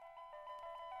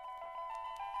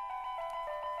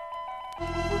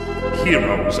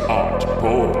Heroes aren't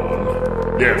born.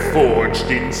 They're forged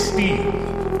in steel,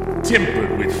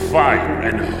 tempered with fire,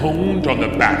 and honed on the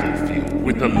battlefield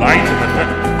with the light of the...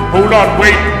 Hold on,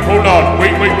 wait,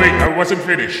 I wasn't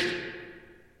finished.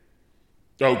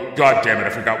 Oh, God damn it, I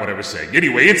forgot what I was saying.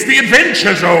 Anyway, it's the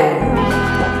Adventure Zone!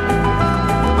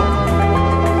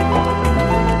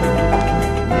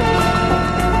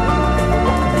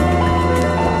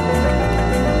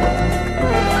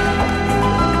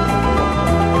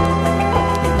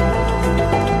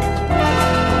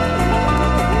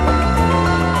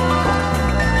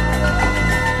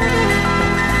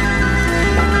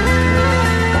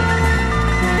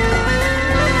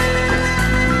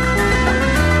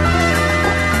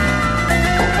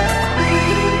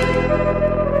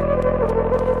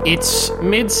 It's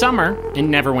midsummer in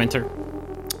Neverwinter,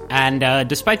 and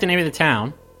despite the name of the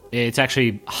town, it's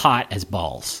actually hot as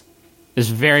balls. It's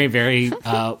very, very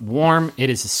warm. It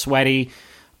is a sweaty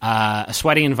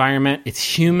environment. It's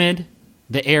humid.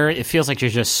 The air, it feels like you're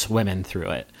just swimming through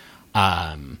it.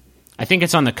 I think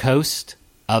it's on the coast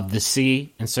of the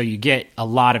sea, and so you get a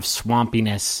lot of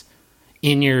swampiness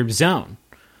in your zone.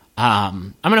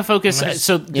 I'm going to focus...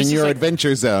 in your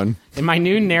adventure zone. And my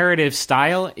new narrative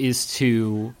style is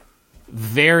to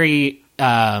very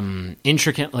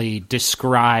intricately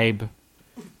describe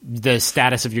the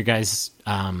status of your guys'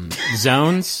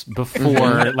 zones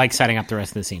before like setting up the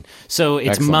rest of the scene. So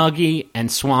it's Excellent. Muggy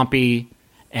and swampy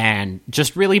and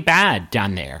just really bad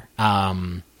down there.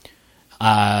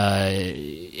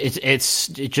 It's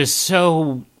just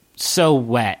so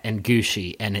wet and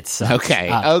gushy, and it's okay.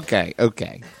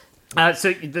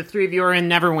 So the three of you are in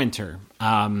Neverwinter.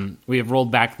 We have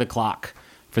rolled back the clock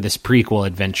for this prequel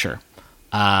adventure.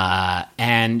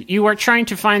 And you are trying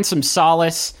to find some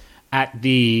solace at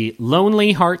the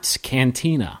Lonely Hearts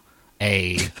Cantina,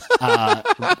 a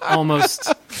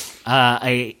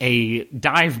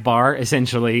dive bar,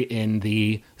 essentially, in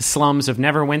the slums of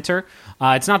Neverwinter.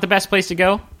 It's not the best place to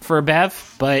go for a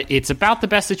bev, but it's about the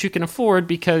best that you can afford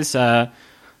because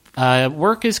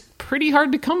work is pretty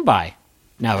hard to come by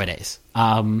nowadays.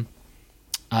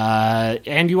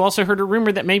 And you also heard a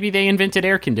rumor that maybe they invented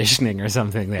air conditioning or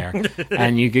something there.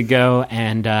 And you could go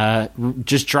and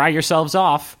just dry yourselves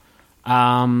off.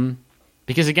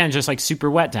 Because, again, just like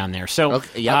super wet down there. So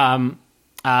okay, yep.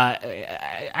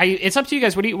 It's up to you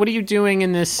guys. What are you doing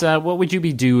in this? What would you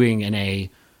be doing in a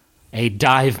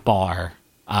dive bar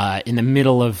in the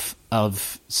middle of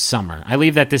summer? I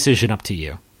leave that decision up to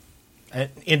you.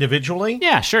 Individually?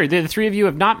 Yeah, sure. The three of you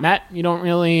have not met. You don't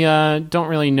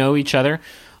really know each other.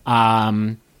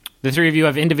 The three of you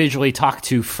have individually talked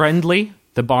to Friendly,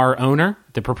 the bar owner,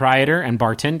 the proprietor, and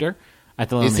bartender at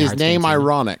the Lonely Hearts. Is his name Cantina.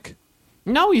 ironic?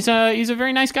 No, he's a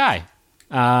very nice guy.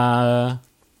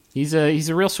 He's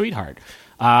a real sweetheart.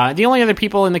 The only other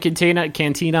people in the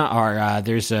cantina are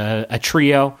there's a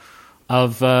trio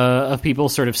of people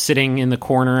sort of sitting in the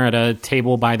corner at a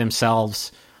table by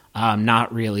themselves.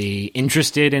 Not really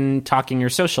interested in talking or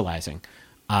socializing.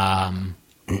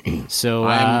 So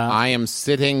I am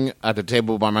sitting at a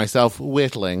table by myself,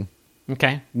 whittling.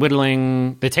 Okay,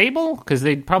 whittling the table because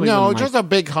they'd probably just a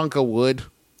big hunk of wood.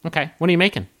 Okay, what are you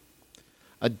making?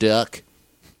 A duck.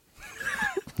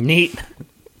 Neat.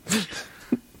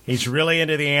 He's really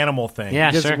into the animal thing.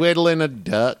 Yeah, just sure. whittling a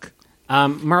duck.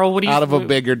 Merle, what do you out of a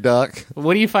bigger duck?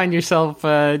 What do you find yourself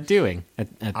doing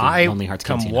at the Lonely Hearts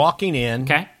Cantina? I come walking in.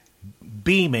 Okay.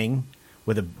 Beaming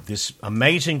with this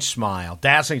amazing smile,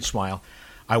 dazzling smile.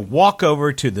 I walk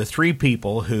over to the three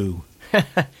people who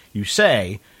you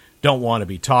say don't want to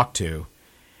be talked to,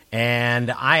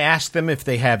 and I ask them if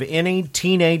they have any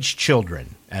teenage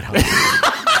children at home.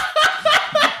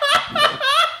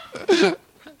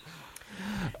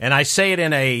 And I say it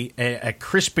in a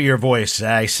crispier voice.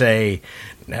 I say,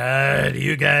 do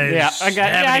you guys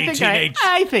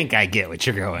I think I get what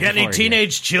you're going got for. Any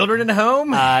teenage children at home?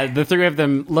 The three of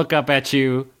them look up at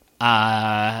you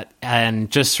and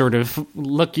just sort of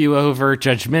look you over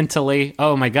judgmentally.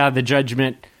 Oh, my God, the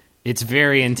judgment. It's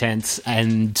very intense,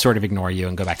 and sort of ignore you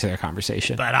and go back to their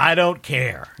conversation. But I don't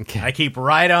care. Okay. I keep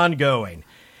right on going.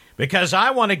 Because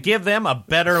I want to give them a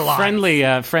better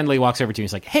life. Friendly walks over to you and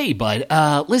he's like, hey, bud,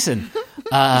 listen,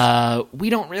 we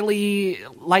don't really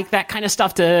like that kind of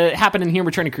stuff to happen in here.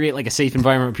 We're trying to create like a safe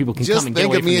environment where people can come and get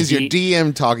away from the heat. Just think of me as your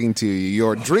DM talking to you,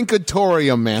 your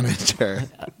drinkatorium manager.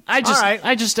 I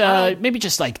just maybe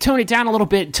just like tone it down a little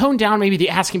bit. Tone down maybe the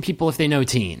asking people if they know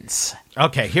teens.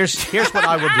 Okay, here's what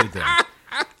I would do then.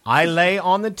 I lay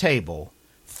on the table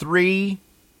 3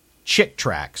 chick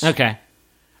tracts. Okay.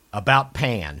 About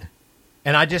Pan.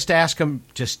 And I just ask them,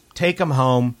 just take them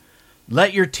home,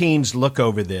 let your teens look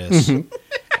over this,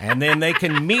 And then they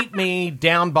can meet me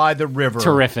down by the river.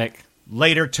 Terrific.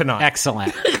 Later tonight.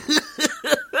 Excellent.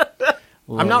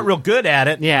 I'm not real good at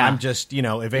it. Yeah. I'm just,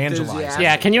 evangelizing.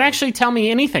 Yeah, can you actually tell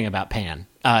me anything about Pan?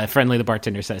 Friendly the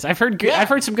bartender says. I've heard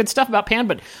some good stuff about Pan,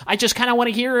 but I just kind of want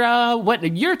to hear what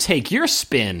your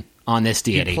spin on this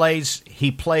deity.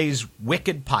 He plays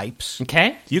wicked pipes.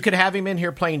 Okay. You could have him in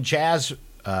here playing jazz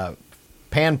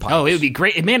pan pipes. Oh, it would be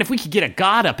great. Man, if we could get a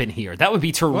god up in here, that would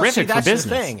be terrific that's for business. the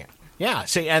thing. Yeah,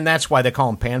 see, and that's why they call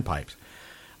them pan pipes.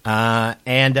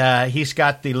 And he's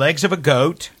got the legs of a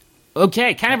goat.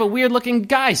 Okay, kind of a weird-looking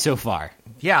guy so far.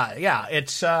 Yeah,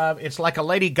 it's like a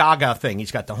Lady Gaga thing.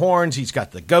 He's got the horns, he's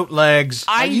got the goat legs.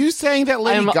 Are you saying that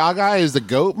Lady Gaga is the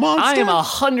goat monster? I am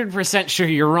 100% sure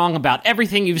you're wrong about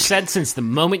everything you've said since the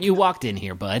moment you walked in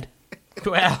here, bud.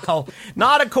 Well,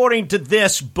 not according to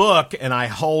this book, and I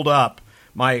hold up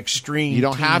my extreme. You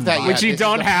don't have that yet. Which you This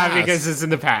don't is the have past. because it's in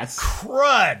the past.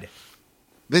 Crud!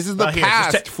 This is the Here,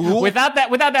 past, fool. Without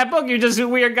that book, you're just a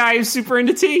weird guy who's super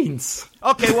into teens.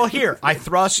 Okay, well, here, I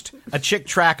thrust a chick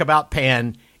track about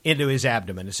Pan into his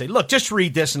abdomen and say, look, just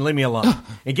read this and leave me alone.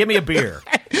 And give me a beer.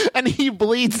 And he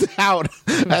bleeds out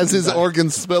as his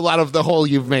organs spill out of the hole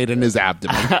you've made in his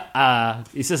abdomen.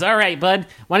 He says, all right, bud,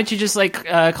 why don't you just,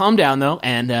 calm down, though,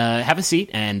 and have a seat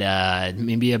and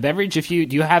maybe a beverage do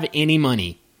you have any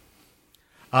money?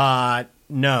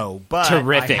 No, but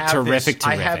Terrific.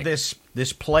 I have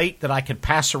this plate that I could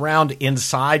pass around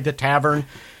inside the tavern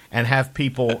and have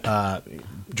people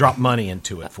drop money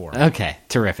into it for me. Okay,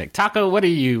 terrific. Taco, what are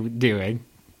you doing?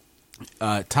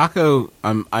 Taco,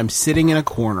 I'm sitting in a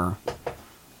corner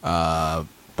by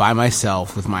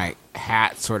myself with my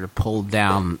hat sort of pulled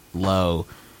down low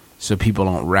so people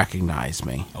don't recognize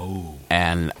me. Oh.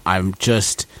 And I'm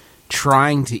just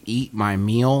trying to eat my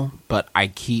meal, but I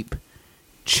keep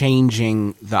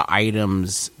changing the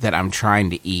items that I'm trying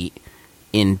to eat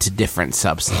into different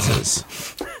substances.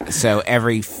 So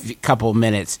every couple of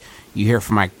minutes, you hear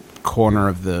from my corner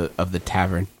of the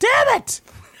tavern, "Damn it!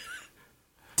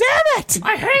 Damn it!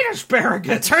 I hate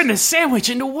asparagus. Turn the sandwich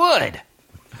into wood."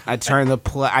 I turn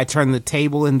the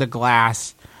table into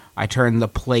glass. I turn the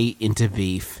plate into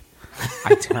beef.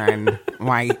 I turn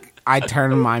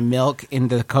my milk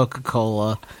into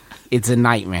Coca-Cola. It's a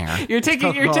nightmare. You're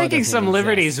taking some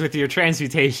liberties with your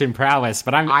transmutation prowess,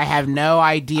 but I have no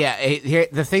idea.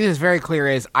 The thing that's very clear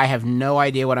is I have no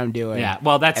idea what I'm doing. Yeah,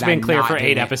 well, that's been clear for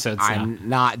 8 episodes now. I'm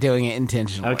not doing it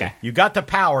intentionally. Okay. You got the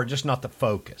power, just not the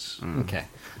focus. Okay.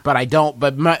 But I don't.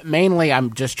 But mainly,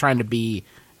 I'm just trying to be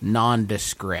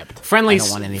nondescript. Friendly I don't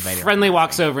want anybody to Friendly recognize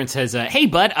walks me. over and says, "Hey,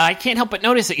 bud, I can't help but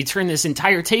notice that you turned this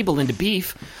entire table into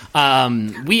beef.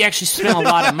 We actually spent a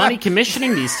lot of money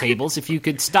commissioning these tables. If you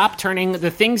could stop turning the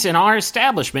things in our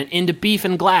establishment into beef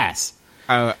and glass."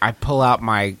 I pull out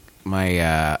my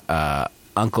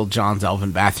Uncle John's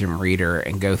Elven Bathroom Reader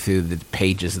and go through the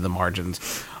pages of the margins.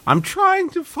 I'm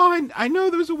trying to find. I know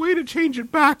there's a way to change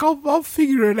it back. I'll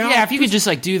figure it out. Yeah, if you could just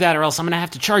do that, or else I'm going to have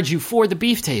to charge you for the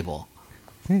beef table.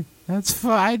 That's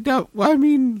fine. I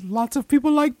mean, lots of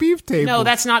people like beef tables. No,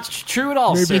 that's not true at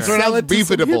all, sir. sell it to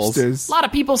some hipsters. A lot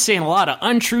of people saying a lot of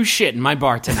untrue shit in my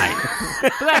bar tonight.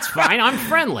 But that's fine. I'm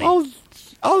friendly.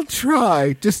 I'll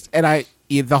try.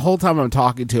 The whole time I'm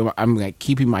talking to him, I'm like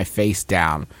keeping my face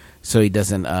down so he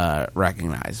doesn't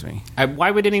recognize me. Why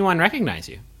would anyone recognize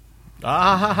you?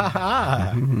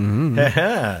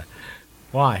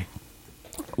 Why?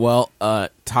 Well,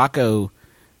 Taco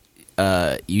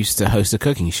used to host a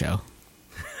cooking show.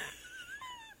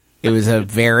 It was a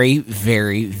very,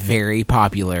 very, very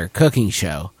popular cooking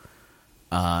show.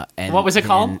 And what was it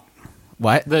called?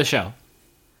 What? The show.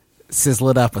 Sizzle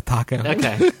It Up with Taco.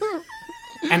 Okay.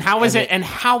 And how was it? And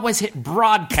how was it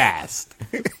broadcast?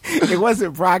 It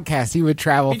wasn't broadcast. He would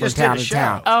travel from town to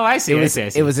town. Oh, I see.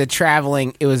 It was a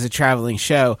traveling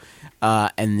show.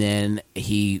 And then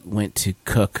he went to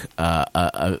cook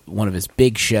one of his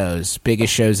biggest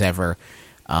shows ever,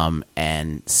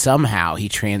 and somehow he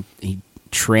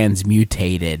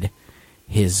transmutated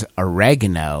his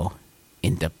oregano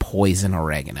into poison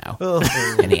oregano,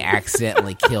 and he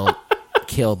accidentally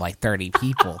killed like 30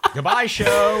 people. Goodbye,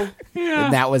 show. Yeah.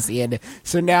 And that was the end.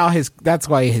 So now that's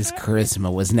why his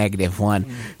charisma was -1.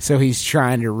 So he's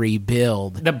trying to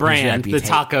rebuild the brand, the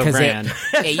taco brand.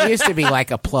 It used to be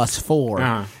like a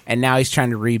 +4, and now he's trying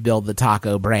to rebuild the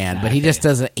taco brand. But he just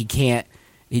doesn't. He can't.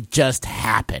 It just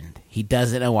happened. He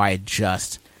doesn't know why it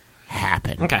just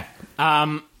happened. Okay.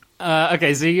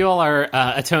 Okay, so you all are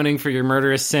atoning for your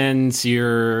murderous sins.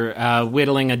 You're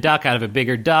whittling a duck out of a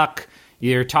bigger duck.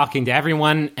 You're talking to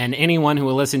everyone and anyone who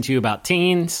will listen to you about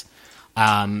teens.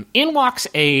 In walks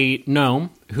a gnome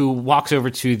who walks over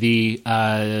to the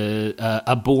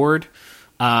a board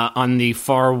on the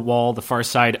far wall, the far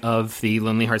side of the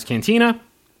Lonely Hearts Cantina,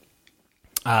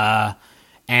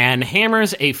 and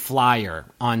hammers a flyer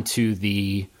onto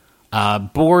the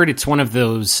board. It's one of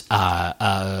those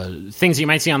things you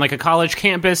might see on like a college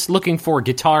campus, looking for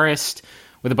guitarist,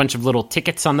 with a bunch of little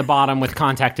tickets on the bottom with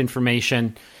contact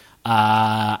information.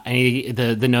 And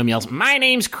the gnome yells, "My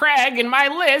name's Craig, and my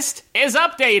list is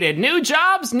updated. New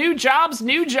jobs, new jobs,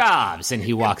 new jobs." And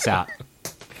he walks out.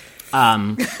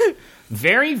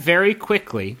 Very, very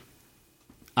quickly.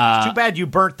 It's too bad you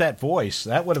burnt that voice.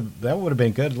 That would have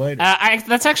been good later.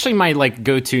 That's actually my like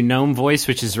go-to gnome voice,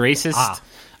 which is racist.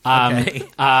 Okay.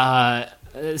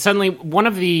 Suddenly, one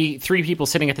of the three people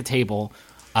sitting at the table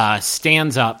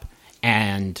stands up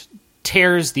and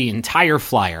tears the entire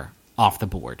flyer off the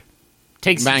board.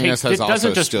 Magnus has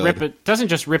also stood. Doesn't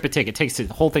just rip a ticket. Takes the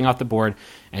whole thing off the board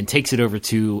and takes it over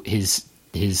to his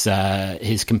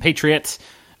compatriots,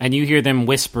 and you hear them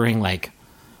whispering like,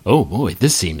 "Oh boy,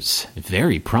 this seems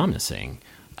very promising."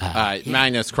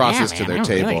 Magnus crosses to their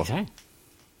table. Really,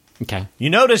 okay.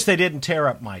 You notice they didn't tear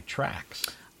up my tracks.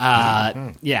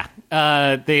 Yeah.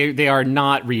 They are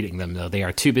not reading them though. They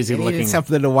are too busy They looking. needed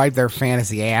something to wipe their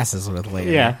fantasy asses with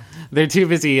later. Yeah, they're too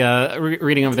busy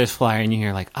reading over this flyer, and you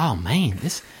hear like, "Oh man,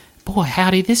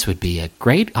 howdy, this would be a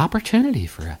great opportunity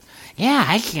for us." Yeah,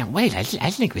 I can't wait. I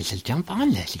think we should jump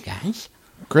on this, you guys.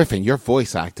 Griffin, your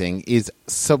voice acting is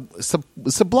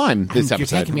sublime this You're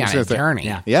episode. taking me on a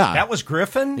journey. Yeah. That was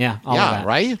Griffin? Yeah, all of Yeah, that.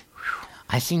 right?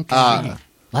 I think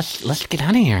let's get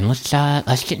out of here and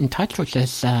let's get in touch with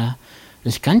this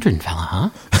Gundren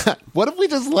fella, huh? What if we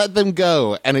just let them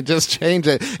go and it just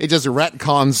changes? It just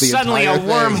retcons the Suddenly, a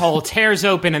entire thing. wormhole tears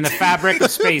open in the fabric of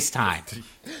space-time.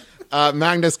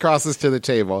 Magnus crosses to the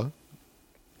table.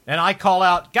 And I call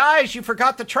out, "Guys, you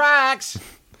forgot the tracks."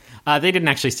 They didn't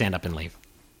actually stand up and leave.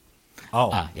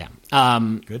 Oh, Yeah.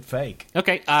 good fake.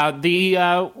 Okay. The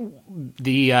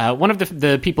one of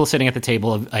the people sitting at the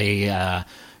table, a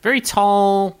very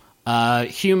tall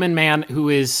human man who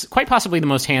is quite possibly the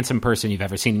most handsome person you've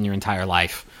ever seen in your entire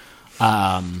life.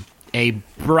 A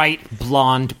bright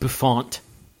blonde bouffant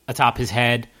atop his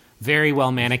head, very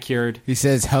well manicured. He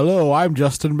says, "Hello, I'm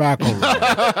Justin McElroy."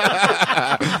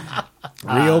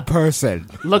 Real person.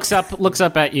 Looks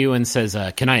up at you and says,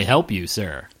 "Can I help you,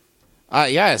 sir?"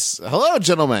 Yes. Hello,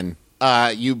 gentlemen.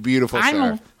 You beautiful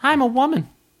sir. I'm a woman.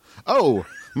 Oh,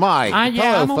 my. Yeah,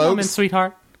 Hello, I'm a folks. woman,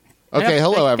 sweetheart. Okay, Yep,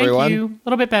 hello, everyone. Thank you. A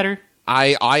little bit better.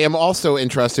 I am also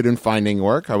interested in finding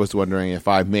work. I was wondering if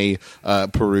I may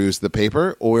peruse the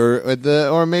paper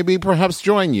or maybe perhaps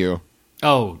join you.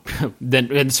 Oh,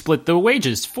 then split the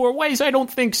wages 4 ways? I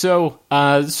don't think so.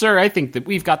 Sir, I think that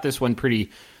we've got this one pretty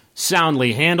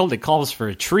soundly handled. It calls for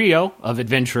a trio of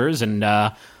adventurers, and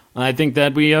I think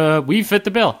that we fit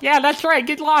the bill. Yeah, that's right.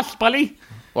 Get lost, buddy.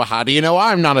 Well, how do you know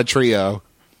I'm not a trio?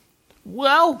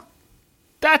 Well,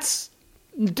 that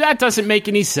doesn't make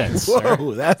any sense, sir.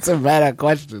 Whoa, that's a meta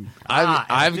question.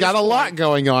 I've got a lot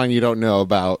going on you don't know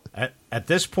about. At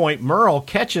this point, Merle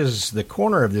catches the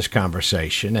corner of this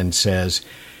conversation and says,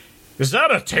 "Is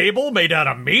that a table made out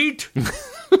of meat?"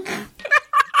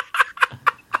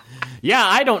 Yeah,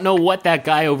 I don't know what that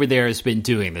guy over there has been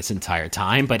doing this entire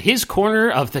time, but his corner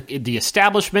of the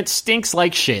establishment stinks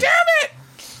like shit. Damn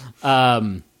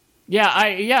it!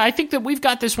 I think that we've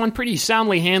got this one pretty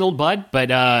soundly handled, bud.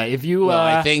 But if you, Well,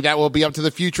 I think that will be up to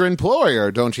the future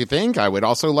employer, don't you think? I would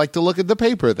also like to look at the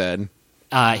paper then.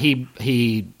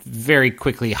 he very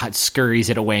quickly scurries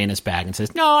it away in his bag and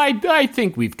says, "No, I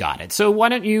think we've got it. So why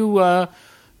don't you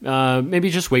maybe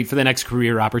just wait for the next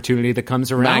career opportunity that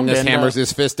comes around?" Magnus and, hammers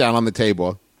his fist down on the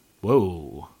table.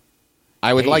 Whoa.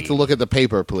 I would like Hey. to look at the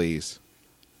paper, please.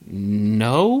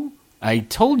 No, I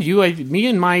told you. Me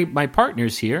and my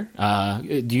partners here.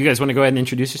 Do you guys want to go ahead and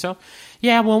introduce yourself?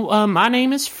 Yeah. Well, my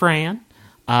name is Fran,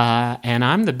 and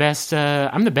I'm the best.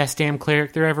 I'm the best damn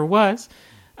cleric there ever was.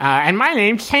 And my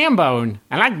name's Hambone,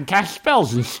 and I can cast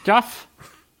spells and stuff.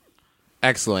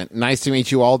 Excellent. Nice to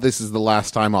meet you all. This is the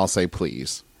last time I'll say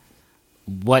please.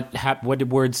 What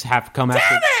did words have come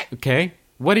after? Okay.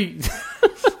 What do you?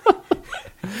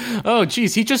 Oh,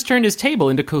 geez, he just turned his table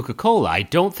into Coca-Cola. I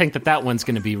don't think that one's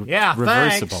going to be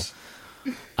reversible.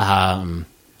 Thanks.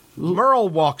 Merle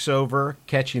walks over,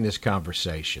 catching this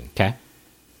conversation. Okay.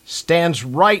 Stands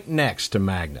right next to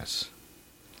Magnus.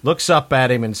 Looks up at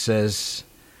him and says,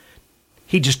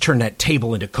 "He just turned that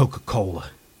table into Coca-Cola."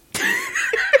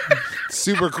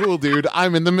 Super cool, dude.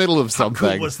 I'm in the middle of How something.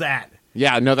 cool was that?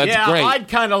 Yeah, no, that's great. I'd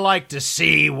kind of like to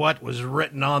see what was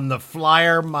written on the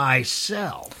flyer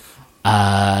myself.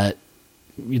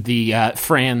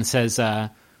 Fran says, I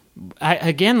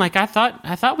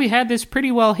thought we had this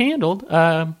pretty well handled.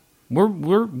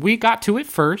 We got to it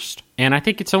first, and I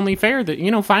think it's only fair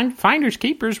that finders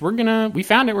keepers. We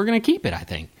found it. We're gonna keep it. I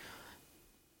think.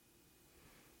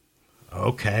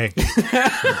 Okay.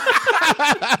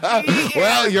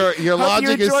 Well, your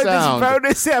logic is sound. This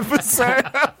bonus episode.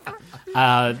 Well,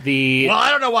 I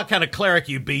don't know what kind of cleric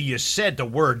you be. You said the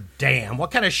word damn.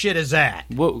 What kind of shit is that?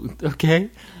 Well, okay.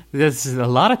 There's a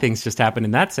lot of things just happened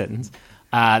in that sentence.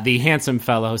 The handsome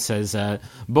fellow says,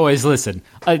 boys, listen,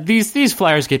 these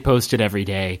flyers get posted every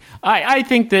day. I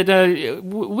think that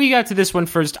we got to this one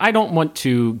first. I don't want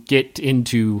to get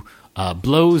into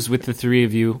blows with the three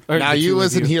of you. Now, you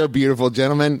listen here, beautiful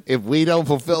gentlemen. If we don't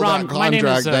fulfill that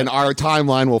contract, then our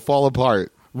timeline will fall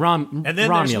apart. And then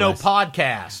Romulus. There's no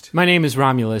podcast. My name is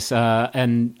Romulus,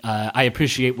 and I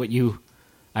appreciate you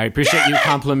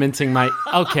complimenting my...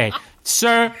 Okay,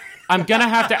 sir, I'm going to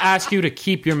have to ask you to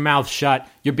keep your mouth shut.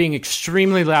 You're being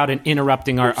extremely loud and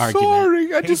interrupting our argument.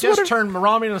 Sorry, He just turned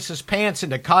Romulus's pants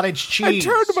into cottage cheese. I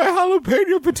turned my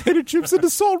jalapeno potato chips into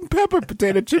salt and pepper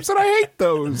potato chips, and I hate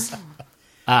those.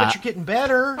 But you're getting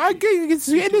better.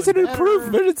 It is an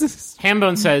improvement.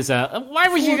 Hambone says, why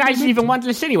would you guys even want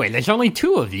this anyway? There's only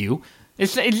two of you.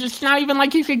 It's not even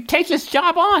like you could take this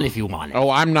job on if you wanted. Oh,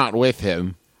 I'm not with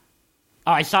him.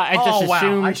 Oh, I just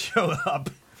assumed. I showed up.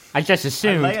 I just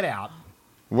assumed. Lay it out.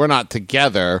 We're not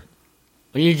together.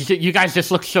 You guys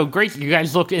just look so great. You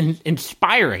guys look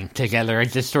inspiring together. I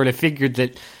just sort of figured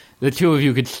that the two of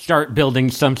you could start building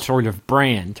some sort of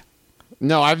brand.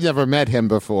 No, I've never met him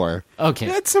before. Okay.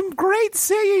 That's some great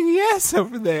saying yes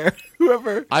over there.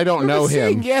 I don't know him.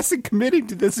 Saying yes and committing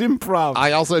to this improv.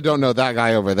 I also don't know that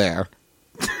guy over there.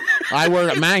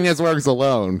 Magnus works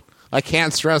alone. I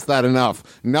can't stress that enough.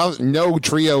 No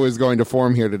trio is going to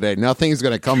form here today. Nothing's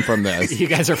going to come from this. You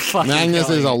guys are fucking Magnus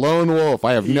is a lone wolf.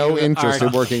 I have no interest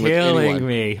in working with anyone. Killing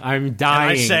me. I'm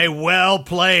dying. And I say, well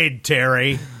played,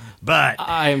 Terry. But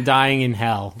I am dying in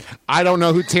hell. I don't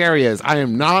know who Terry is. I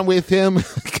am not with him.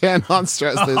 Cannot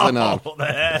stress this enough.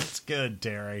 That's good,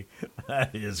 Terry.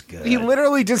 That is good. He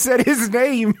literally just said his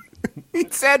name. He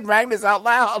said Magnus out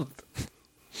loud.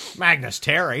 Magnus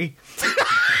Terry.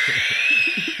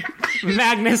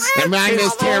 Magnus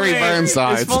Terry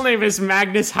Burnside. His full name is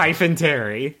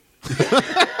Magnus-Terry.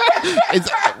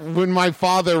 When my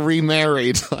father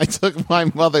remarried, I took my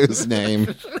mother's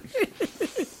name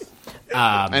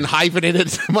and hyphenated it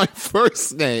to my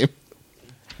first name.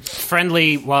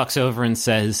 Friendly walks over and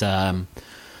says,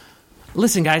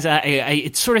 listen, guys,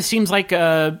 it sort of seems like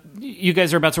you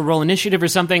guys are about to roll initiative or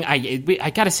something. I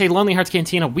got to say, Lonely Hearts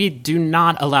Cantina, we do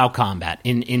not allow combat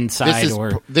inside.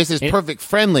 This is perfect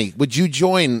friendly. Would you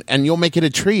join and you'll make it a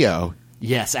trio?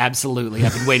 Yes, absolutely.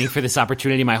 I've been waiting for this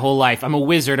opportunity my whole life. I'm a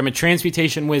wizard. I'm a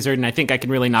transmutation wizard, and I think I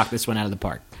can really knock this one out of the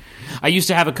park. I used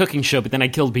to have a cooking show, but then I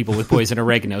killed people with poison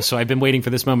oregano, so I've been waiting for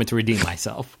this moment to redeem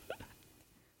myself.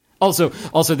 Also,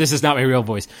 this is not my real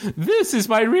voice. This is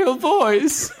my real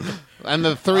voice. And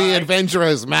the three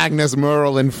adventurers, Magnus,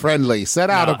 Merle, and Friendly, set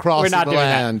out across the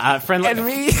land.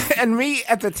 Friendly. And me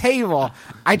at the table,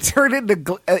 I turn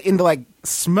into like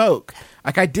smoke.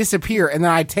 Like I disappear, and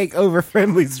then I take over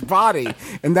Friendly's body,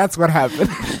 and that's what happened.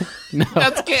 No.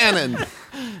 That's canon.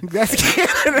 That's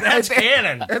canon. That's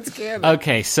canon. That's canon.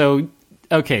 Okay, so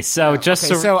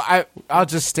I'll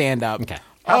just stand up. Okay.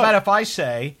 How about if I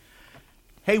say,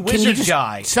 hey, wizard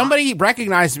guy. Somebody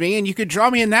recognized me, and you could draw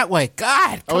me in that way.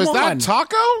 God, come on. That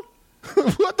Taco?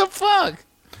 What the fuck?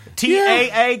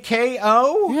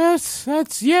 Taako?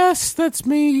 Yes, that's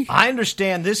me. I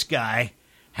understand this guy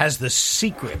has the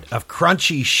secret of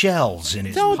crunchy shells in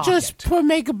his Don't pocket. just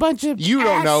make a bunch of You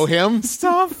don't know him.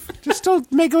 stuff. Just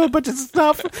don't make a bunch of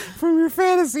stuff from your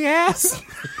fantasy ass.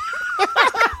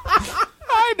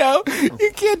 I know.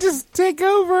 You can't just take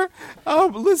over.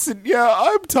 Listen,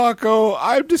 I'm Taco.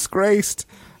 I'm disgraced.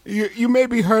 You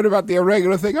maybe heard about the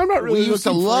oregano thing. I'm not really We used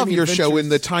to looking for love any your show adventures. in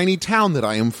the tiny town that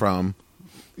I am from.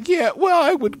 Yeah,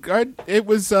 well, it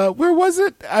was, where was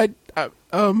it?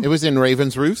 It was in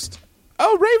Raven's Roost.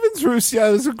 Oh, Raven's Roost. Yeah,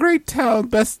 it was a great town.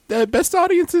 Best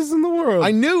audiences in the world. I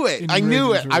knew it.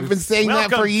 I've been saying that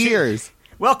for years.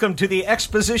 Welcome to the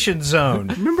exposition zone.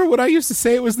 Remember when I used to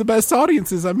say it was the best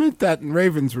audiences? I meant that in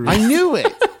Raven's Roost. I knew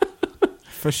it.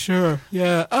 For sure.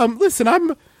 Yeah. Listen,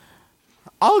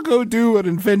 I'll go do an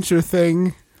adventure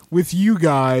thing with you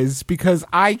guys because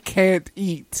I can't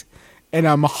eat and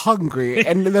I'm hungry.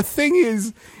 And the thing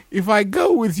is, if I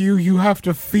go with you, you have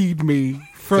to feed me.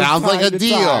 Sounds like a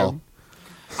deal.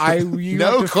 You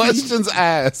No have to questions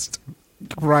asked.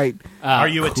 Right. Are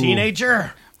you a cool.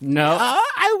 teenager? No.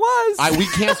 I was. We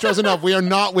can't stress enough. We are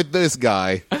not with this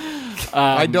guy.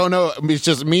 I don't know. It's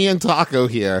just me and Taco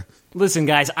here. Listen,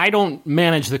 guys, I don't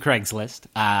manage the Craigslist.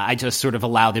 I just sort of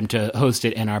allow them to host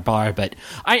it in our bar. But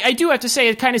I do have to say,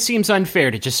 it kind of seems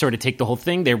unfair to just sort of take the whole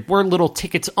thing. There were little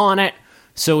tickets on it.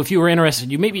 So if you were interested,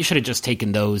 you should have just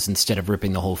taken those instead of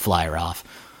ripping the whole flyer off.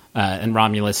 And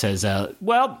Romulus says,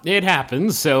 well, it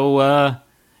happens. So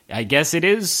I guess it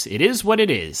is what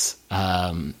it is.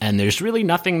 And there's really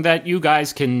nothing that you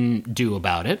guys can do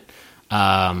about it.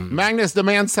 Magnus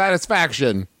demands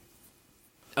satisfaction.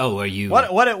 Oh, are you...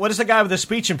 What is the guy with the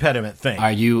speech impediment thing?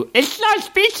 Are you... It's not a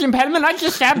speech impediment. I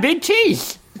just have big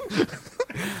teeth.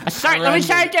 Sorry, let me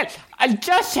try again. I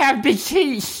just have big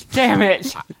teeth. Damn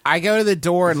it. I go to the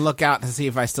door and look out to see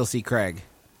if I still see Craig.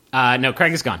 No,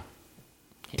 Craig is gone.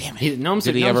 Damn it.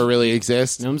 Did he ever really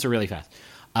exist? Gnomes are really fast.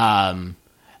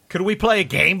 Could we play a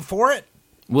game for it?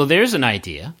 Well, there's an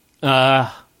idea.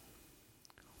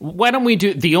 Why don't we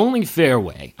do the only fair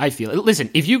way, I feel.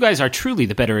 Listen, if you guys are truly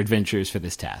the better adventurers for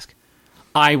this task,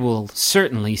 I will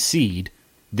certainly cede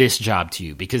this job to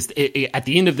you, because at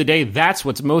the end of the day, that's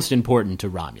what's most important to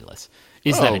Romulus,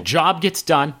 is that a job gets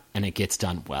done, and it gets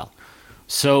done well.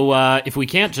 So if we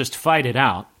can't just fight it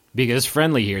out, because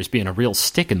Friendly here is being a real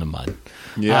stick in the mud.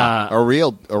 Yeah, a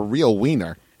real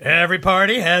wiener. Every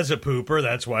party has a pooper.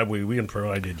 That's why we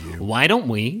provided you. Why don't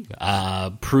we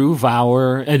prove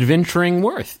our adventuring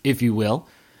worth, if you will,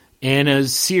 in a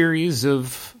series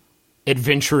of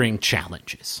adventuring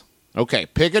challenges? Okay,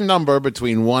 pick a number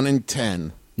between 1 and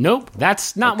 10. Nope,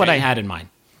 that's not what I had in mind.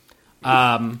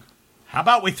 How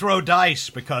about we throw dice,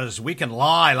 because we can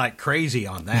lie like crazy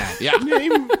on that. Yeah.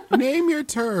 Name your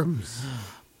terms.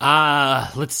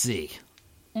 Let's see.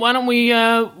 Why don't we,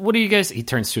 what do you guys... He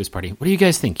turns to his party. What do you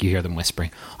guys think? You hear them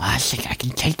whispering. I think I can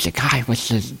take the guy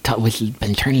with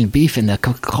been turning beef in the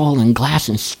Coca-Cola and glass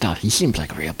and stuff. He seems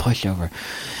like a real pushover.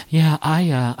 Yeah,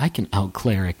 I can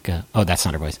out-cleric... oh, that's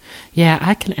not her voice. Yeah,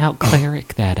 I can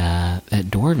out-cleric that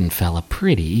dwarven fella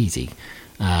pretty easy.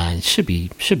 It should be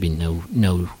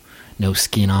no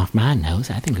skin off my nose.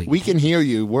 I think we can hear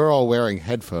you. We're all wearing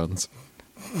headphones.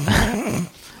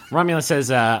 Romulus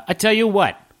says, I tell you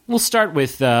what. We'll start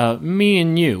with me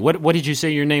and you. What did you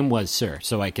say your name was, sir?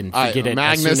 So I can forget it.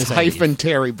 Magnus hyphen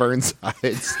Terry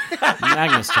Burnsides.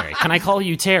 Magnus Terry. Can I call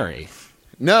you Terry?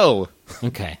 No.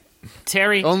 Okay.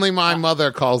 Terry. Only my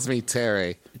mother calls me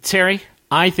Terry. Terry,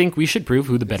 I think we should prove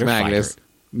who the better Magnus. fighter.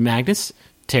 Magnus,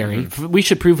 Terry, we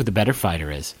should prove who the better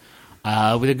fighter is.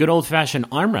 With a good old-fashioned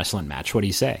arm wrestling match. What do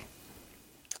you say?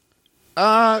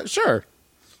 Sure.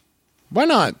 Why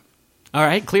not? All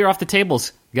right, clear off the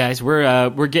tables, guys.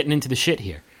 We're getting into the shit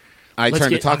here. I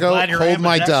turn to Taco. Hold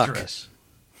my duck.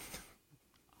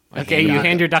 Okay, you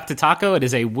hand your duck to Taco. It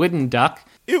is a wooden duck.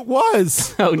 It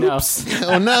was. Oh no!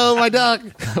 Oh no, my duck.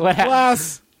 What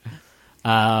happened?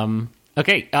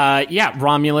 Okay. Yeah.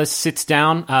 Romulus sits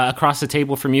down across the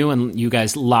table from you, and you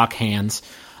guys lock hands.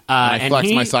 I flex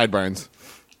my sideburns.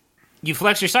 You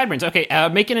flex your sideburns. Okay.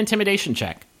 Make an intimidation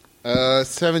check.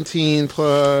 17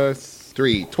 plus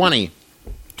 3, 20.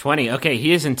 20. Okay,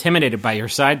 he is intimidated by your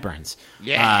sideburns.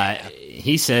 Yeah.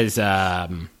 He says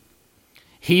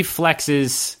he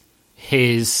flexes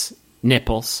his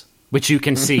nipples, which you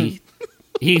can see.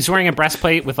 He's wearing a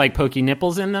breastplate with like pokey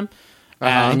nipples in them,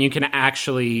 and you can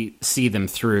actually see them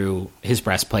through his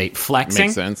breastplate flexing.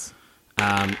 Makes sense.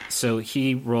 So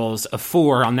he rolls a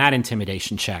 4 on that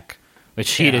intimidation check,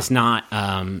 which he does not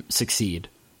succeed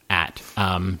at.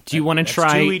 Do you want to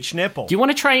try 2 each nipple? Do you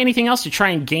want to try anything else to try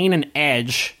and gain an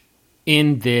edge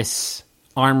in this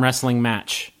arm wrestling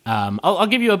match? I'll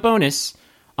give you a bonus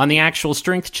on the actual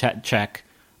strength check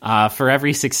for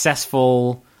every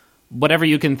successful whatever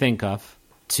you can think of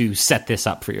to set this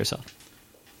up for yourself.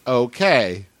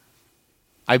 Okay.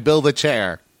 I build a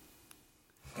chair.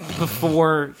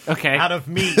 Okay. Out of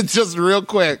meat. Just real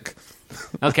quick.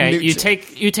 Okay, you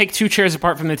take 2 chairs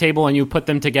apart from the table and you put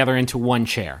them together into one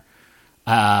chair,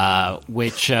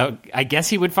 which I guess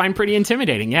he would find pretty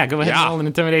intimidating. Yeah, go ahead and roll an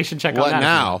intimidation check on that.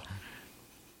 What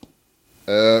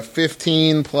now?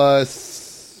 15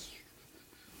 plus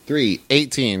 3,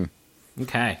 18.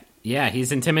 Okay, yeah,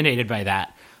 he's intimidated by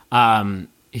that.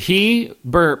 He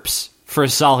burps for a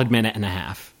solid minute and a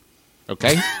half.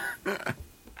 Okay.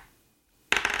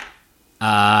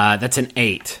 That's an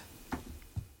 8.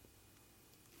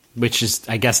 Which is,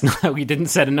 I guess, not, we didn't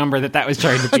set a number that was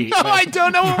trying to beat. No, I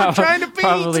don't know what we're trying to beat.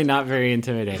 Probably not very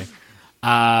intimidating.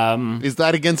 Is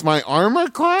that against my armor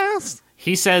class?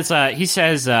 He says,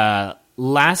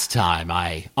 last time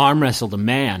I arm wrestled a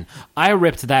man, I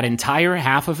ripped that entire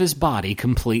half of his body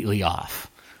completely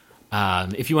off.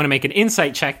 If you want to make an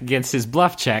insight check against his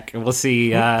bluff check, we'll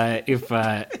see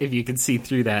if you can see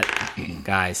through that,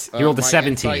 guys. He rolled a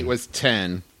 17. My insight was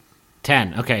 10.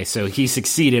 10. Okay, so he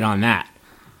succeeded on that.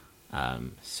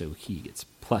 So he gets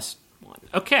 +1.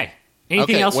 Okay.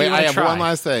 Anything else you want to try? I have one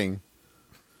last thing.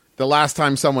 The last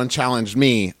time someone challenged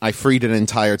me, I freed an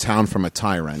entire town from a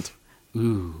tyrant.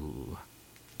 Ooh.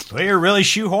 Well, you're really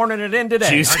shoehorning it in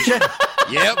today, aren't you?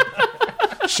 Yep.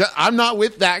 I'm not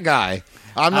with that guy.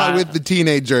 I'm not with the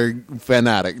teenager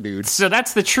fanatic, dude. So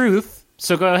that's the truth.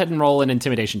 So go ahead and roll an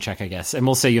intimidation check, I guess. And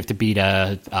we'll say you have to beat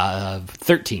a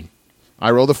 13.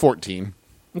 I rolled a 14.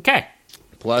 Okay.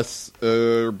 Plus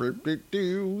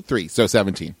 3, so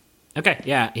 17. Okay,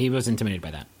 yeah, he was intimidated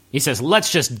by that. He says,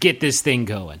 let's just get this thing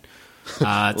going.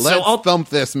 Let's thump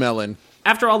this melon.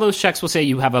 After all those checks, we'll say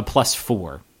you have a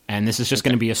 +4. And this is just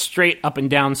going to be a straight up and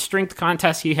down strength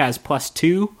contest. He has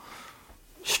 +2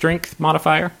 strength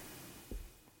modifier.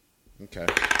 Okay.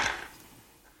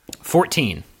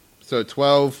 14. So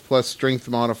 12 plus strength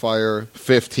modifier,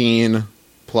 15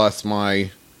 plus my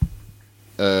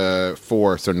 4,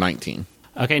 so 19.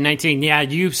 Okay, 19. Yeah,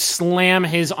 you slam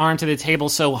his arm to the table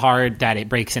so hard that it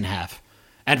breaks in half.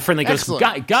 And Friendly goes,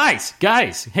 guys,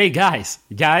 hey, guys.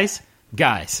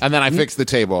 And then I fix the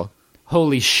table.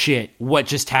 Holy shit, what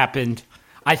just happened?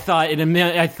 I thought in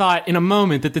a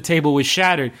moment that the table was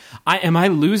shattered. Am I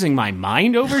losing my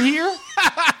mind over here?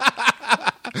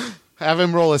 Have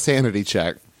him roll a sanity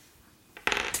check.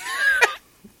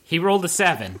 He rolled a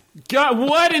 7. God,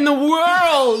 what in the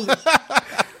world?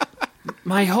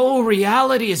 My whole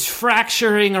reality is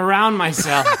fracturing around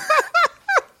myself.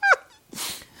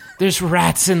 There's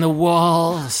rats in the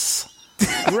walls.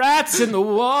 Rats in the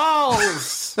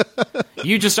walls.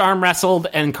 You just arm wrestled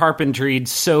and carpentried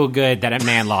so good that a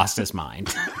man lost his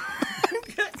mind.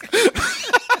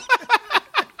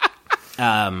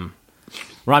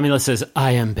 Romulus says,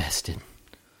 I am bested.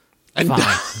 And,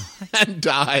 fine. And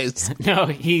dies. No,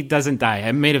 he doesn't die.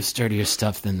 I'm made of sturdier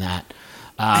stuff than that.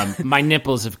 My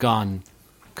nipples have gone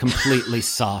completely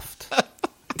soft.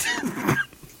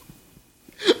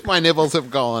 My nipples have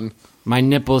gone. My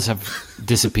nipples have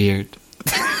disappeared.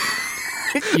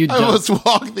 I must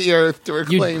walk the earth to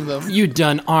reclaim them. You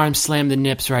done arm slam the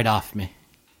nips right off me.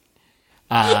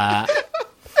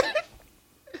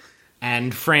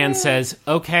 And Fran says,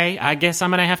 okay, I guess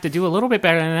I'm going to have to do a little bit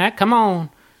better than that. Come on,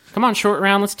 short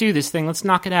round. Let's do this thing. Let's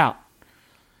knock it out.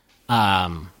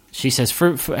 She says,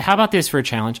 how about this for a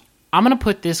challenge? I'm going to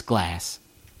put this glass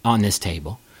on this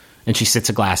table. And she sits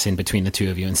a glass in between the two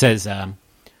of you and says,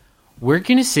 we're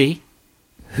going to see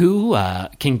who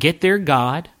can get their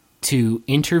god to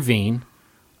intervene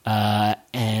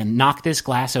and knock this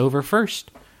glass over first.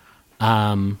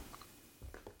 And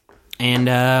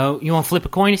you want to flip a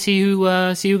coin to see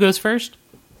who goes first?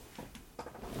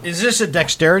 Is this a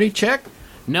dexterity check?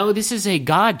 No, this is a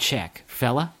god check,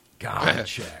 fella. God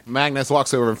check. Magnus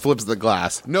walks over and flips the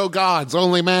glass. No gods,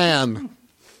 only man.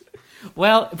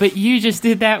 Well, but you just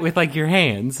did that with, like, your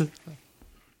hands.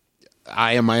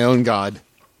 I am my own god.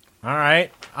 All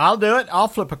right, I'll do it. I'll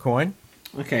flip a coin.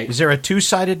 Okay. Is there a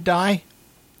two-sided die?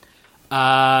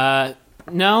 No,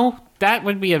 that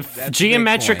would be a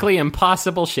geometrically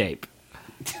impossible shape.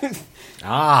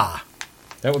 That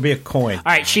would be a coin. All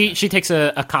right, she takes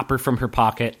a copper from her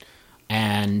pocket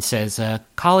and says,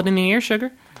 call it in the air,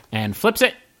 sugar, and flips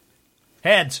it.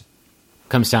 Heads.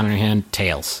 Comes down in her hand,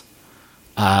 tails.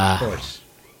 Of course.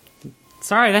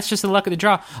 Sorry, that's just the luck of the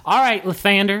draw. All right,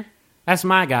 Lathander, that's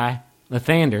my guy.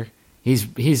 Lathander,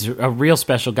 he's a real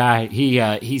special guy.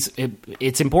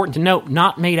 It's important to note,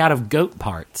 not made out of goat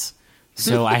parts.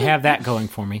 So I have that going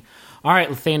for me. All right,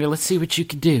 Lathander, let's see what you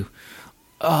can do.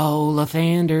 Oh,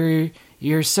 Lathander,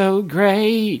 you're so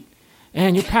great,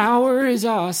 and your power is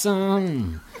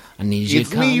awesome. I need you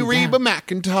to come me, down. Reba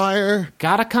McEntire.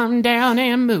 Gotta come down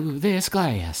and move this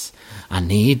glass. I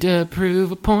need to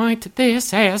prove a point to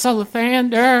this ass. Oh,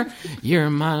 Lathander,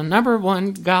 you're my number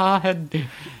one god.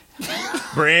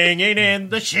 Bringing in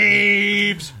the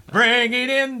sheaves.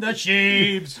 Bringing in the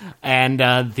sheaves. And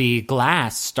the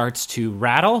glass starts to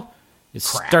rattle. It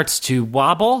starts to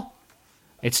wobble.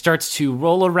 It starts to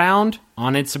roll around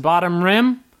on its bottom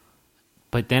rim.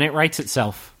 But then it rights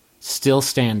itself, still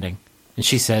standing. And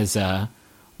she says,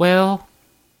 well,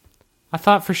 I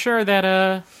thought for sure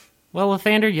that,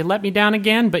 Lathander, you let me down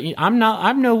again, but I'm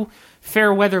no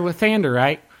fair weather Lathander,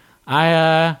 right?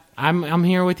 I'm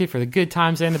here with you for the good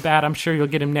times and the bad. I'm sure you'll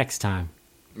get him next time.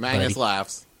 Magnus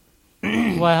laughs.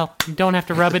 Well, you don't have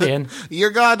to rub it in. Your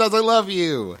god doesn't love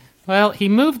you. Well, he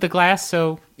moved the glass,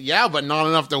 so... Yeah, but not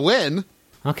enough to win.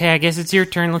 Okay, I guess it's your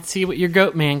turn. Let's see what your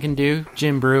goat man can do,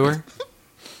 Jim Brewer.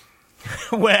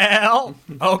 Well,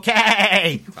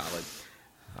 okay.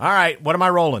 All right, what am I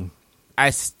rolling?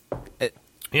 As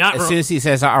soon as he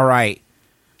says, all right,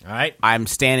 I'm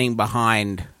standing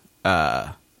behind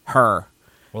her.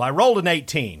 Well, I rolled an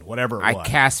 18, whatever it was. I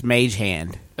cast Mage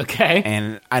Hand. Okay.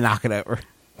 And I knock it over.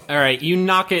 All right, you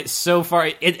knock it so far.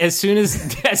 As soon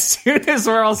as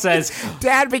Earl says,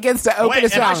 Dad begins to open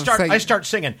his mouth. I start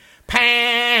singing,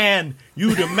 Pan,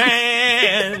 you the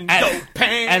man, go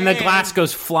Pan. And the glass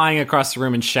goes flying across the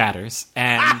room and shatters.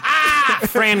 And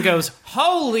Fran goes,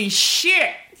 holy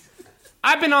shit!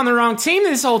 I've been on the wrong team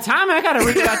this whole time. I gotta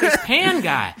read about this Pan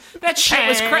guy. That shit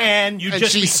was crazy. And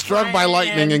she's struck by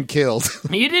lightning and killed.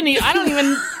 You didn't.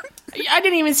 I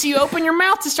didn't even see you open your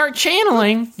mouth to start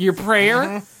channeling your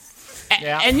prayer.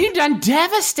 And you done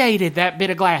devastated that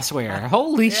bit of glassware.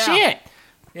 Holy shit!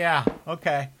 Yeah.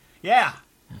 Okay. Yeah.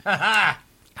 I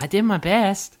did my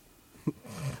best.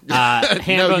 No,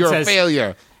 you're a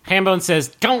failure. Hambone says,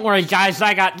 "Don't worry, guys.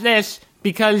 I got this.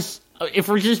 Because if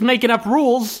we're just making up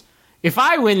rules." If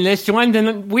I win this one,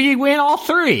 then we win all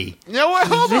three. No,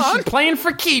 hold this on. Is playing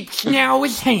for keeps now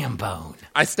with Hambone.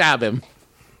 I stab him.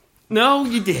 No,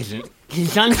 you didn't.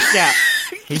 He's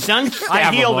unstabbable.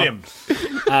 I healed him.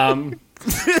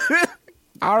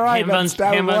 All right, Hambone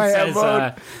says,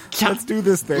 let's do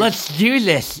this thing. Let's do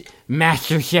this,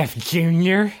 Master Chef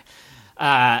Jr.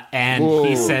 And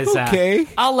he says, okay.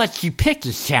 I'll let you pick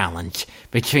a challenge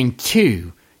between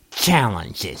two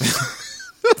challenges.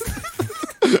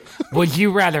 Would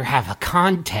you rather have a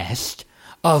contest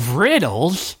of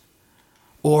riddles,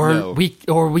 or we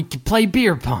could play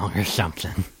beer pong or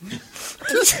something?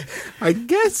 I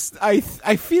guess I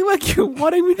feel like you're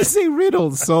wanting me to say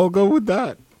riddles, so I'll go with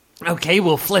that. Okay,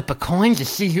 we'll flip a coin to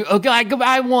see who. Okay,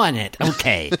 I won it.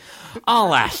 Okay,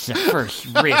 I'll ask the first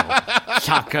riddle,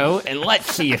 Taco, and let's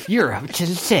see if you're up to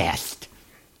the test.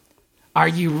 Are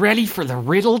you ready for the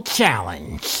riddle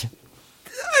challenge?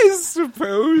 I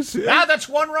suppose. Ah, that's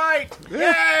one right.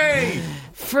 Yay!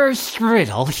 First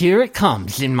riddle, here it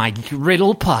comes in my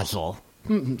riddle puzzle.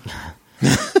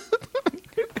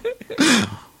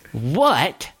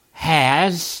 What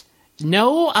has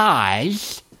no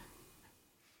eyes?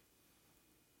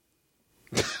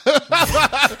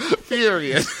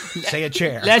 Furious. Say a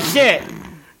chair. That's it.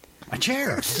 A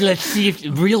chair. Let's see if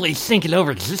you really think it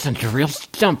over, because this one's a real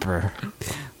stumper.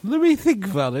 Let me think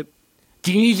about it.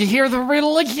 Do you need to hear the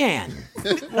riddle again?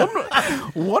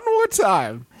 One more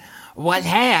time. What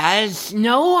has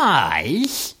no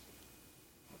eyes?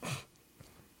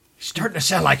 Starting to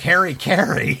sound like Harry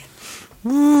Carey.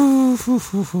 A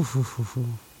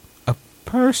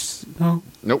purse? No.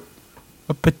 Nope.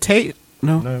 A potato?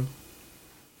 No. No.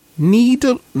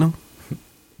 Needle? No.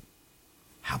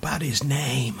 How about his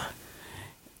name?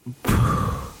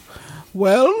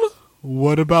 Well,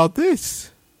 what about this?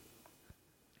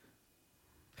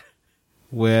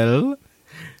 Well,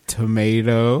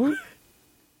 tomato.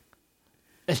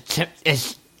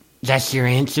 That's your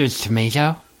answer, is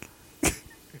tomato?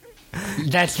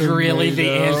 That's really the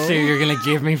answer you're going to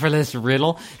give me for this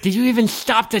riddle? Did you even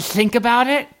stop to think about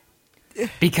it?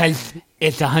 Because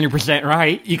it's 100%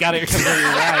 right. You got it completely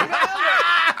right.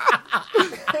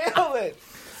 Nailed it.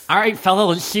 All right, fella,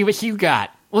 let's see what you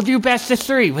got. We'll do best of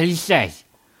three. What do you say?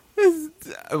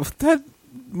 That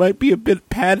might be a bit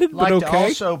padded, but Like okay. to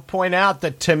also point out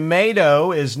that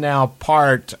tomato is now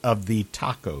part of the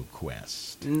Taco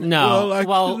Quest. No. Well, I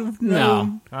could have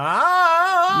known.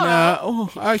 Ah! No,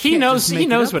 I He can't knows. just He make it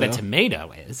knows up, what a though.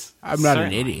 tomato is. I'm not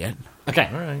Certainly. an idiot. Okay.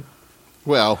 All right.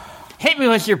 Well, Hit me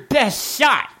with your best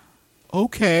shot.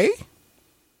 Okay.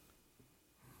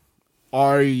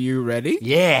 Are you ready?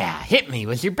 Yeah, hit me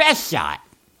with your best shot.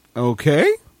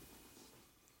 Okay.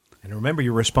 And remember,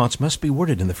 your response must be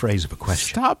worded in the phrase of a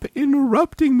question. Stop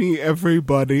interrupting me,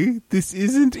 everybody. This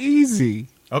isn't easy.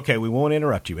 Okay, we won't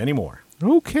interrupt you anymore.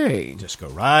 Okay. Just go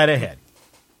right ahead.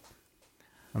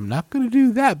 I'm not going to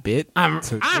do that bit. I'm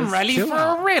so just ready chill for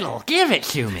out. a riddle. Give it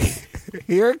to me.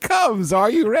 Here it comes. Are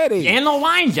you ready? And the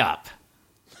wind up.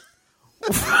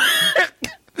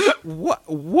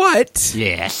 What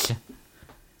Yes.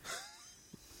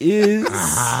 is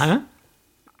Huh?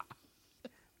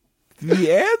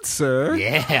 the answer?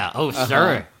 Yeah. Oh,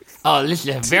 sir. Oh, this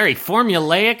is a very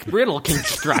formulaic riddle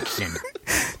construction.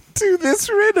 To this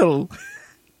riddle.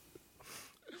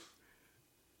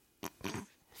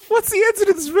 What's the answer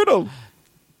to this riddle?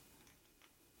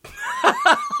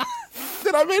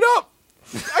 That I made up.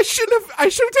 I shouldn't have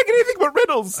taken anything but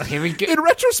riddles. Here we go. In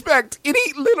retrospect,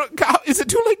 is it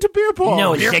too late to beer pong?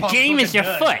 No, Beer the pong's game is your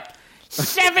looking foot.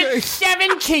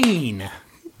 17.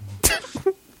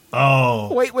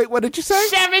 Oh. Wait, what did you say?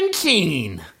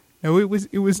 17. No, it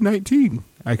was 19.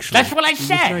 Actually, That's what I It was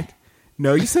said.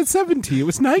 No, you said 17. It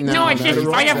was 19. No, I said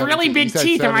I have really big You said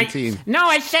teeth. 17. No,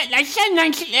 I said 19.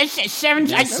 I said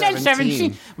 17. I said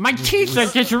 17. 17. My teeth are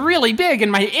just really big,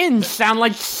 and my ends sound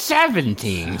like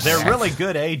 17. They're really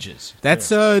good ages. That's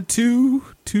two.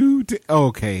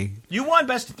 Okay, You won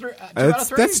best of three. Two out of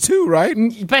three. that's 2, right?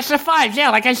 Best of 5. Yeah,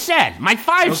 like I said, my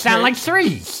 5s sound like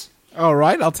 3s. All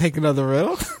right, I'll take another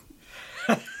riddle.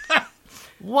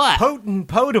 What? Potent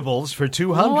potables for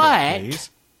 200, What? please.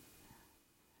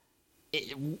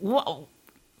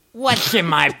 What's in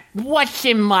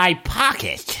my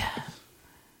pocket?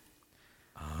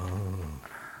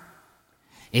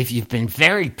 If you've been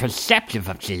very perceptive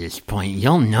up to this point,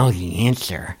 you'll know the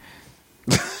answer.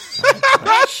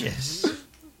 Precious.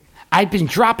 I've been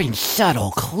dropping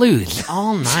subtle clues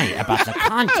all night about the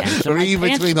contents of my Read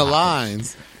pants between the pocket.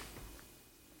 lines.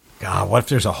 God, what if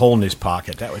there's a hole in his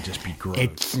pocket? That would just be gross.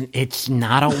 It's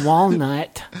not a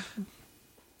walnut.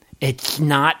 It's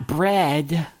not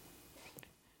bread.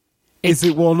 Is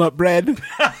it walnut bread?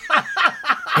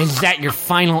 Is that your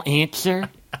final answer?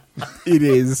 It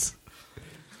is.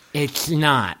 It's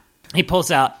not. He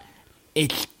pulls out,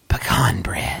 it's pecan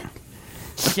bread.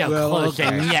 So Well, close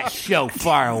okay. and yet so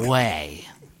far away.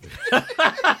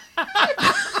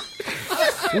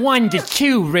 1 to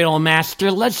 2, Riddle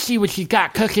Master. Let's see what you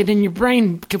got cooking in your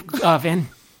brain oven.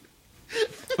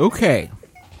 Okay.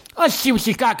 Let's see what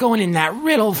you got going in that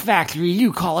riddle factory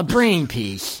you call a brain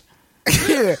piece.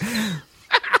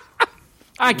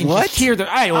 I can What? just hear the.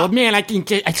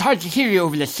 It's hard to hear you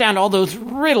over the sound of all those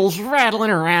riddles rattling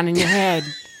around in your head.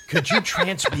 Could you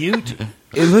transmute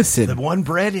Hey, listen. the one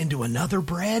bread into another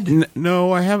bread?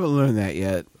 No, I haven't learned that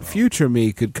yet. Future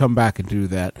me could come back and do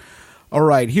that. All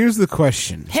right, here's the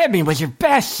question. Hit me with your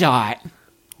best shot.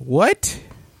 What?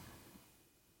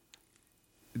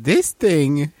 This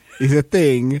thing is a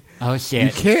thing Oh you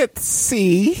shit! can't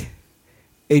see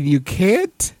and you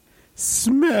can't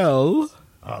smell,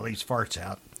 Oh, at least farts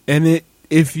out. and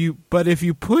if you put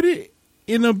it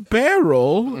in a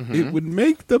barrel, it would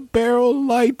make the barrel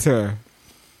lighter.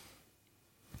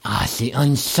 It's the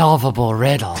unsolvable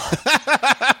riddle.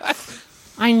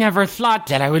 I never thought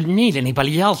that I would meet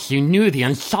anybody else who knew the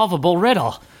unsolvable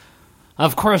riddle.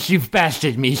 Of course, you've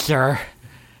bested me, sir.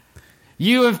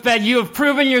 You have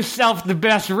proven yourself the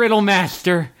best riddle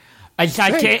master. I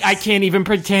can't even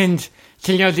pretend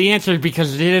to know the answer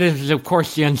because it is, of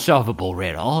course, the unsolvable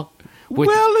riddle.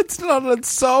 Well, it's not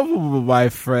unsolvable, my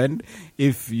friend.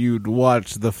 If you'd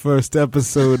watched the first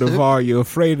episode of Are You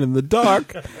Afraid in the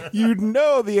Dark, you'd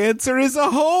know the answer is a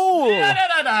hole.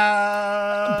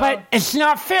 But it's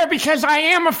not fair because I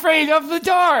am afraid of the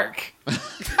dark.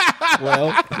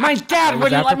 Well, My dad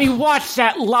wouldn't let me watch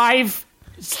that live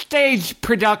stage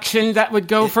production that would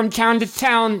go from town to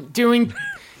town doing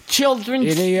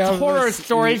children's Any of horror us-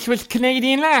 stories with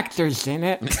Canadian actors in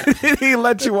it. did he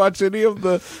let you watch any of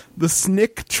the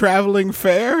Snick Traveling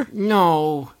Fair?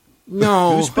 No.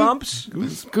 Goosebumps?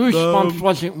 Goosebumps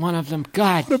wasn't one of them.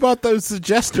 God. What about those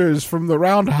jesters from the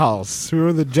Roundhouse? Who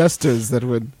are the jesters that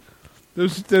would...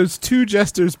 Those 2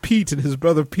 jesters, Pete and his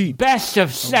brother Pete. Best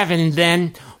of 7,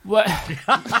 then. What?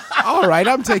 All right,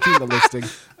 I'm taking the listing.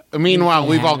 Meanwhile,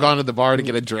 we've all gone to the bar to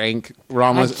get a drink.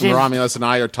 Romulus and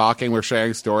I are talking. We're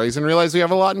sharing stories and realize we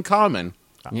have a lot in common.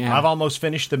 Yeah. I've almost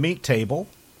finished the meat table.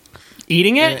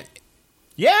 Eating it?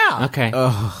 Yeah. Okay.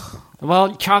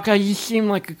 Well, Chaka, you seem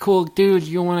like a cool dude.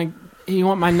 You want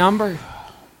my number?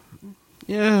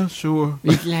 Yeah, sure.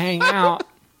 We can hang out.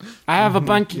 I have a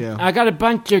bunch. Yeah. I got a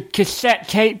bunch of cassette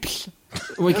tapes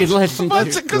we could listen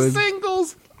Bunch to. of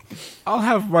singles. I'll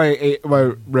have my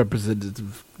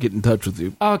representative get in touch with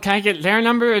you. Oh, can I get their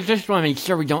number? I just want to make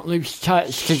sure we don't lose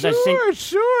touch because I think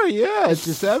Sure, yeah, it's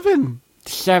a 7.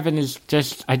 7 is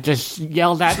just. I just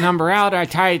yell that number out. Or I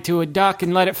tie it to a duck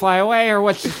and let it fly away. Or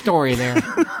what's the story there?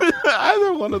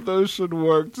 Either one of those should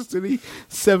work. Just any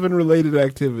 7-related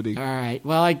activity. All right.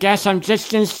 Well, I guess I'm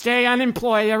just gonna stay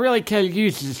unemployed. I really could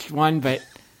use this one, but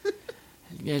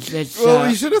it's Well,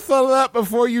 you should have thought of that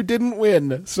before you didn't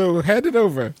win. So hand it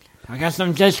over. I guess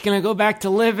I'm just gonna go back to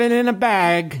living in a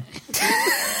bag.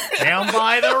 Down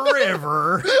by the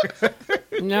river.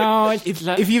 No, it's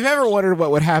If you've ever wondered what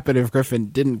would happen if Griffin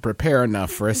didn't prepare enough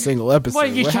for a single episode, What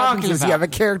are you happens talking is you about? have a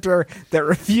character that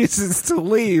refuses to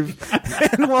leave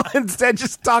and will instead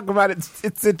just talk about its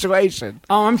situation.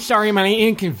 Oh, I'm sorry, am I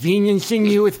inconveniencing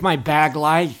you with my bag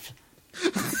life?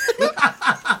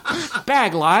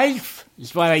 Bag life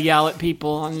is what I yell at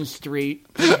people on the street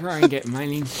to try and get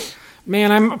money.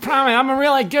 Man, I'm a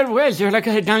really good wizard. I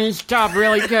could have done this job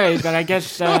really good, but I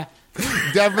guess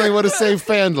Definitely would have saved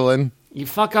Fandolin. You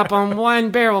fuck up on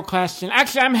one barrel question.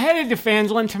 Actually, I'm headed to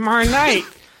Fandolin tomorrow night.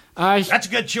 That's a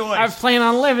good choice. I was planning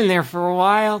on living there for a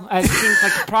while. It seems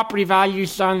like the property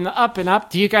value's on the up and up.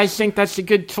 Do you guys think that's a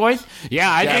good choice?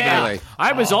 Yeah, Definitely.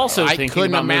 I was also I thinking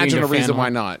couldn't about moving imagine to a reason Fandolin. why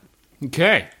not.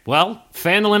 Okay, well,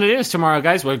 Fandolin it is tomorrow,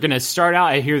 guys. We're going to start out.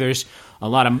 I hear there's a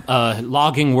lot of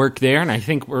logging work there, and I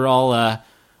think we're all.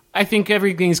 I think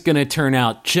everything's going to turn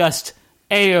out just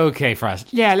a-okay for us.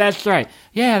 Yeah, that's right.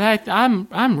 Yeah,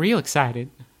 I'm real excited.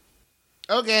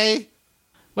 Okay.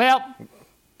 Well,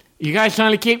 you guys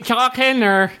want to keep talking,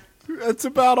 or? That's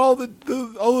about all the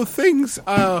things.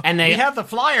 And We have the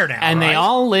flyer now, and they right?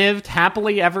 all lived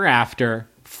happily ever after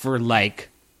for like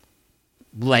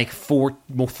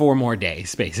 4 more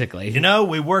days, basically. You know,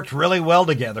 we worked really well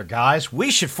together, guys.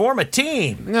 We should form a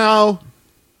team. No.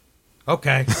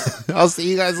 Okay. I'll see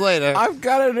you guys later. I've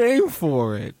got a name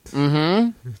for it.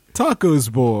 Mm-hmm.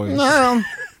 Tacos Boys.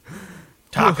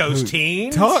 Tacos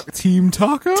teens. Team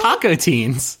Taco? Taco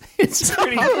teens. It's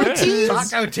pretty good.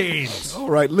 Taco teens. All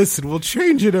right, listen, we'll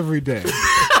change it every day.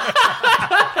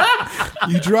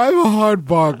 You drive a hard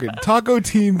bargain. Taco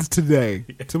Teens today.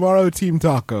 Tomorrow, Team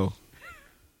Taco.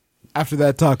 After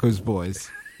that, Tacos Boys.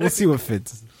 We'll see what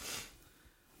fits.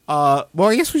 Well,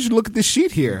 I guess we should look at this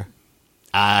sheet here.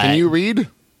 Can you read?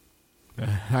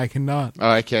 I cannot. Oh,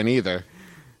 I can't either.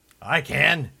 I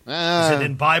can. Is it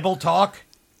in Bible talk?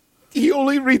 He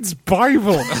only reads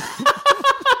Bible.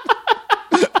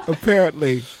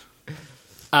 Apparently.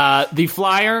 The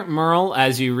flyer, Merle,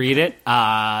 as you read it,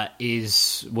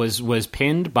 was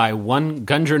pinned by one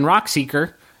Gundren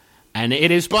Rockseeker, and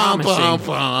it is promising.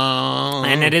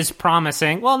 And it is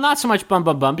promising. Well, not so much bum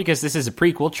bum bum because this is a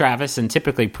prequel, Travis, and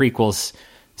typically prequels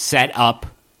set up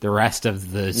the rest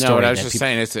of the story. No, what I was just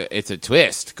saying, it's a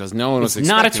twist because no one was It's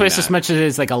expecting not a twist that. as much as it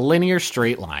is like a linear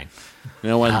straight line.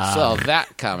 No one saw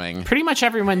that coming. Pretty much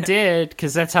everyone did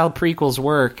because that's how prequels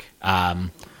work.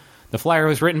 The flyer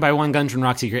was written by one Gundren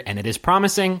Rockseeker, and it is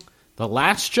promising the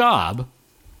last job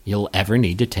you'll ever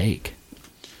need to take.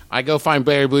 I go find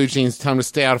Barry Blue Jeans. Tell him to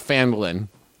stay out of Fandolin.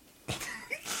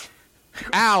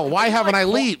 Ow! Why haven't I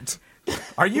leaped?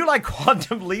 Are you like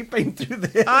quantum leaping through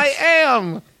this? I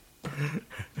am.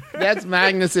 That's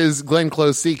Magnus's Glenn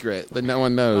Close secret that no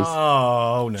one knows.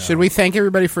 Oh, no. Should we thank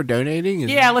everybody for donating?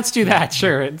 Yeah, let's do that.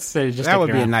 Sure, it's just That would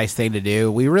be a around. nice thing to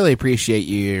do. We really appreciate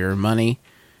your money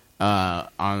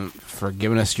for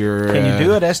giving us your. Can you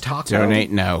do it as Taco?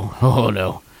 Donate? No. Oh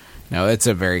no, no. It's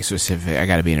a very specific. I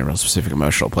got to be in a real specific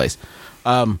emotional place.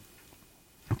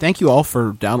 Thank you all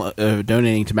for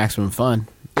donating to Maximum Fun.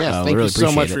 Yes, we thank really you so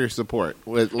much appreciate for it. your support.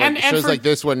 And Shows for- like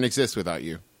this wouldn't exist without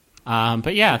you.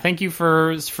 But yeah, thank you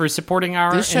for supporting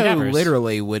our This show endeavors.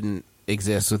 literally wouldn't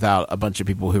exist without a bunch of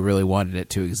people who really wanted it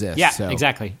to exist. Yeah, so.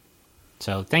 exactly.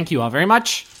 So thank you all very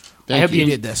much. Thank I hope You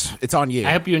did this. It's on you.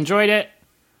 I hope you enjoyed it.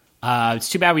 It's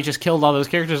too bad we just killed all those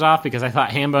characters off because I thought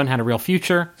Hambone had a real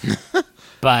future.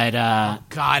 But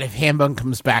God, if Hambone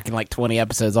comes back in like 20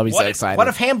 episodes, I'll be so excited. What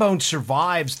if Hambone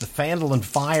survives the Fandolin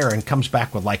fire and comes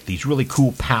back with like these really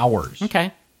cool powers?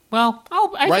 okay, well,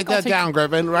 I Write think I'll that take- down,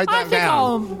 Griffin. Write I that think down.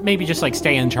 I'll maybe just like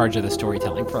stay in charge of the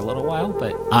storytelling for a little while,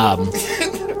 but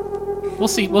we'll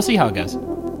see. We'll see how it goes.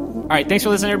 All right, thanks for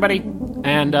listening, everybody,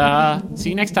 and see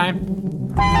you next time.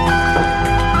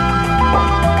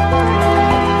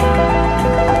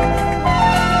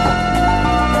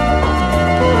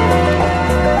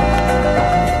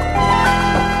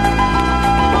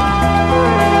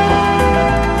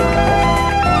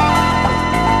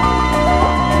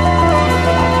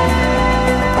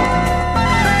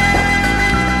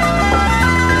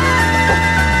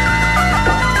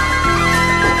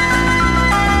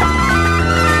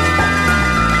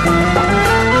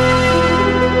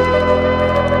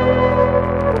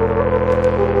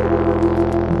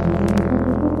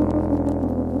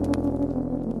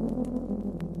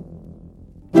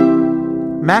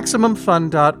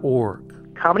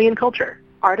 MaximumFun.org. Comedy and culture.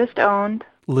 Artist owned.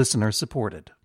 Listener supported.